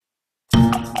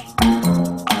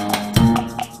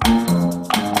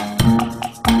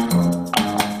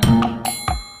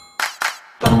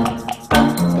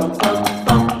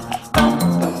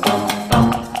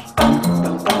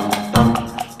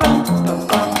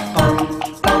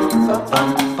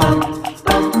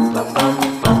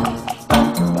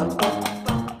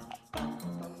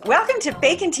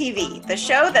Bacon TV, the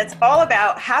show that's all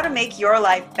about how to make your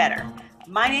life better.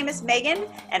 My name is Megan,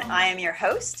 and I am your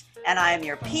host, and I am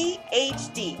your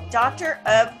PhD, Doctor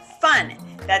of Fun.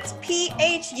 That's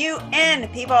P-H-U-N,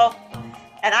 people.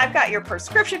 And I've got your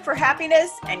prescription for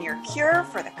happiness and your cure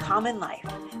for the common life.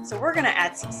 So we're going to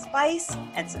add some spice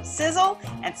and some sizzle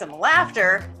and some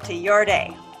laughter to your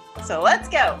day. So let's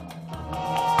go.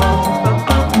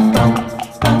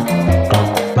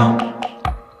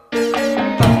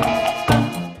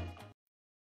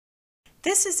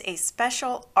 This is a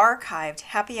special archived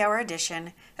happy hour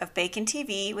edition of Bacon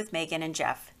TV with Megan and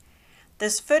Jeff.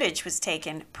 This footage was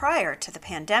taken prior to the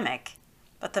pandemic,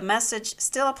 but the message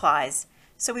still applies,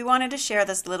 so we wanted to share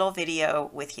this little video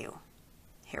with you.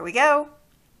 Here we go.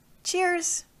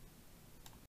 Cheers.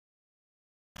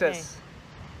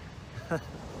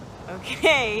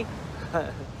 Okay,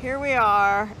 here we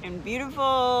are in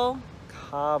beautiful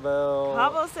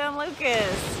Cabo San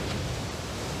Lucas.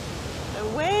 The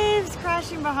waves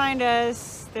crashing behind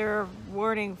us. There are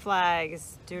warning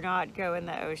flags. Do not go in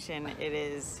the ocean. It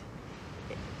is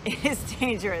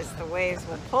dangerous. The waves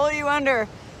will pull you under.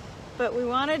 But we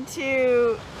wanted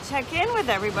to check in with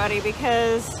everybody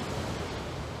because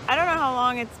I don't know how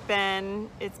long it's been.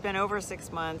 It's been over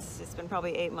 6 months. It's been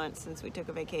probably 8 months since we took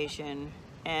a vacation,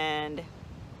 and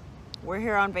we're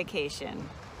here on vacation.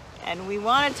 And we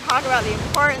want to talk about the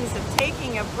importance of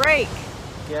taking a break.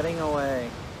 Getting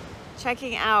away.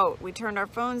 Checking out. We turned our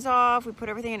phones off. We put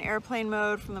everything in airplane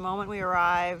mode from the moment we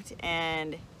arrived,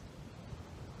 and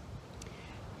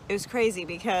it was crazy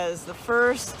because the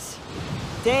first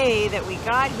day that we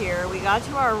got here, we got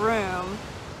to our room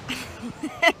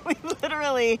and we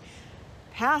literally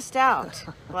passed out.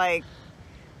 Like,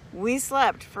 we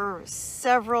slept for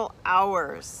several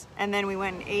hours, and then we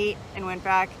went and ate and went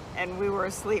back, and we were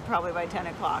asleep probably by 10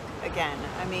 o'clock again.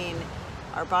 I mean,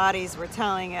 our bodies were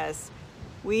telling us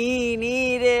we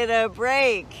needed a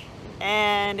break,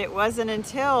 and it wasn't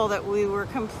until that we were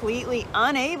completely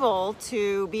unable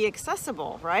to be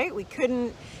accessible, right? We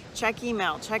couldn't check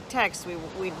email, check text.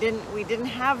 We didn't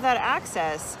have that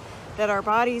access, that our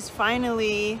bodies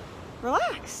finally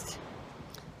relaxed.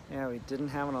 Yeah, we didn't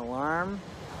have an alarm.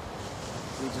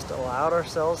 We just allowed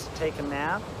ourselves to take a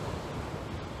nap,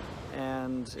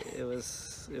 and it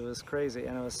was crazy,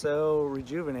 and it was so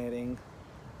rejuvenating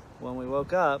when we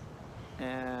woke up,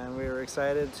 and we were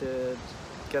excited to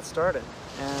get started,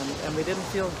 and we didn't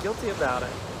feel guilty about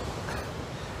it.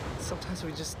 Sometimes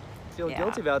we just feel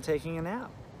guilty about taking a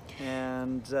nap,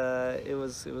 and it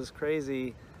was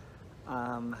crazy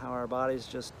how our bodies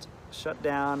just shut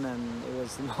down, and it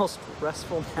was the most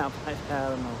restful nap I've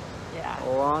had in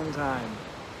a long time.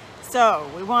 So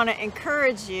we want to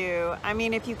encourage you. I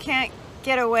mean, if you can't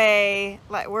get away,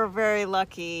 like, we're very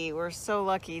lucky. We're so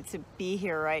lucky to be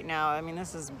here right now. I mean,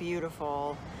 this is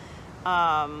beautiful.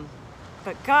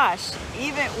 But gosh,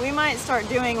 even we might start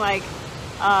doing like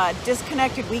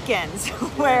disconnected weekends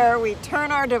where we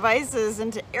turn our devices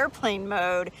into airplane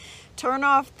mode, turn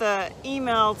off the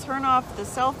email, turn off the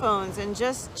cell phones, and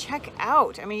just check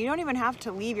out. I mean, you don't even have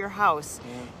to leave your house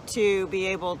to be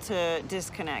able to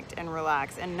disconnect and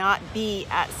relax and not be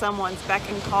at someone's beck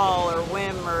and call or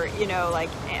whim, or, you know, like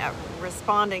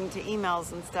responding to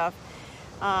emails and stuff.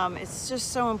 It's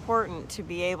just so important to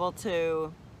be able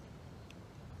to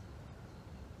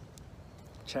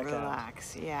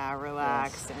relax. Yeah,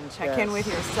 relax and check in with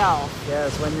yourself.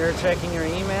 Yes, when you're checking your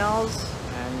emails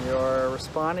and you're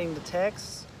responding to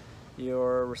texts,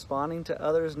 you're responding to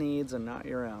others' needs and not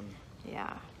your own.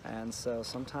 Yeah. And so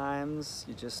sometimes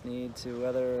you just need to,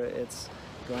 whether it's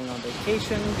going on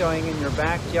vacation, going in your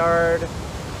backyard,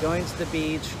 going to the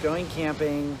beach, going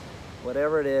camping,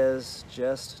 whatever it is,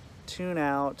 just tune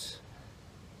out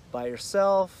by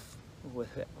yourself, with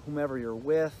whomever you're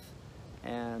with,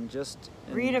 and just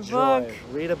read a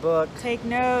book, take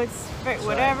notes,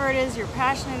 whatever it is you're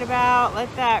passionate about.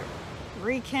 Let that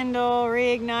rekindle,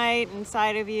 reignite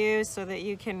inside of you so that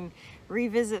you can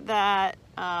revisit that,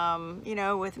 you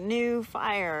know, with new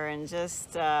fire and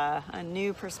just a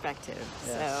new perspective.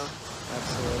 Yes,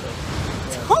 absolutely.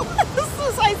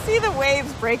 Yes. I see the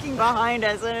waves breaking behind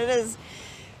us, and it is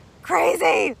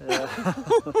crazy.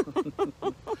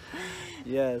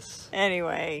 Yes.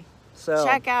 Anyway. So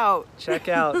check out. Check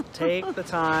out. Take the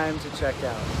time to check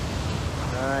out.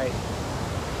 All right.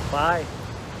 Bye.